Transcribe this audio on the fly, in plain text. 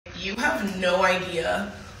You have no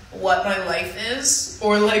idea what my life is,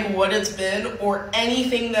 or like what it's been, or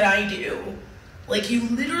anything that I do. Like, you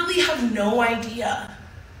literally have no idea.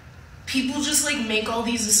 People just like make all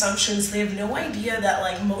these assumptions. They have no idea that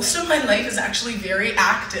like most of my life is actually very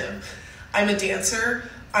active. I'm a dancer,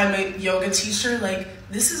 I'm a yoga teacher, like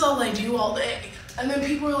this is all I do all day. And then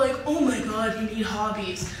people are like, oh my God, you need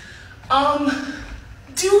hobbies.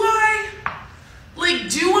 Do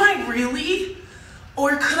I really?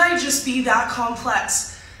 Or could I just be that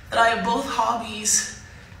complex that I have both hobbies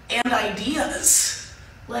and ideas?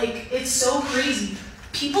 Like, it's so crazy.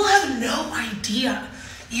 People have no idea.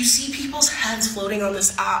 You see people's heads floating on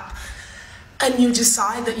this app, and you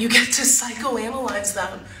decide that you get to psychoanalyze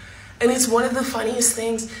them. And it's one of the funniest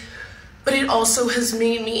things, but it also has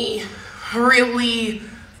made me really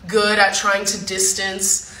good at trying to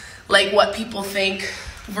distance like what people think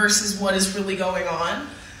versus what is really going on,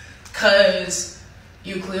 because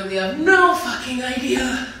you clearly have no fucking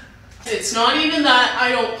idea. It's not even that I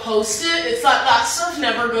don't post it, it's that that stuff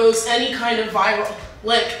never goes any kind of viral.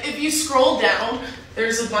 Like, if you scroll down,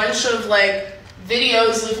 there's a bunch of like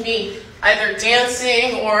videos of me either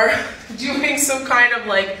dancing or doing some kind of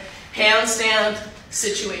like handstand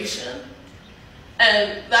situation.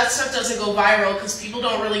 And that stuff doesn't go viral because people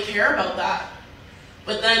don't really care about that.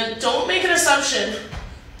 But then don't make an assumption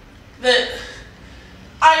that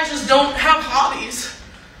I just don't have hobbies.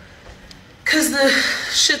 Because the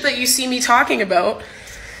shit that you see me talking about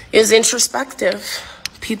is introspective.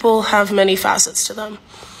 People have many facets to them.